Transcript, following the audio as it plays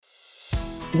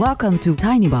Welcome to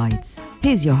Tiny Bites.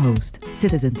 Here's your host,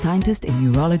 citizen scientist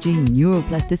in neurology,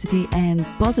 neuroplasticity, and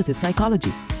positive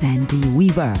psychology, Sandy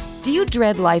Weaver. Do you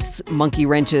dread life's monkey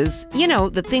wrenches? You know,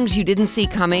 the things you didn't see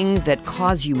coming that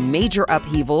cause you major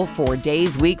upheaval for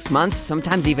days, weeks, months,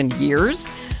 sometimes even years?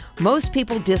 Most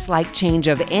people dislike change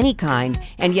of any kind,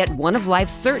 and yet one of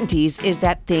life's certainties is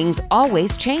that things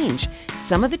always change.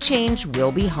 Some of the change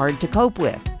will be hard to cope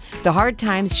with. The hard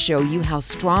times show you how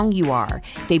strong you are.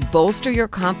 They bolster your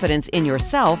confidence in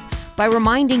yourself by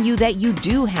reminding you that you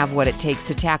do have what it takes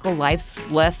to tackle life's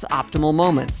less optimal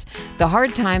moments. The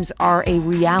hard times are a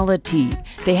reality.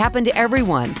 They happen to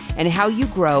everyone, and how you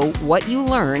grow, what you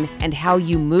learn, and how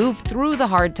you move through the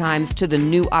hard times to the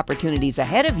new opportunities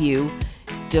ahead of you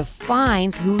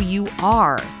defines who you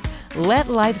are. Let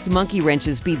life's monkey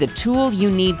wrenches be the tool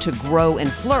you need to grow and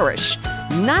flourish,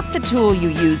 not the tool you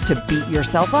use to beat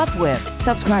yourself up with.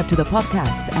 Subscribe to the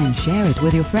podcast and share it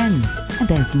with your friends. And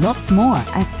there's lots more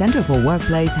at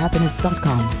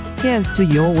centerforworkplacehappiness.com. Here's to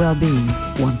your well-being,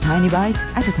 one tiny bite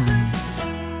at a time.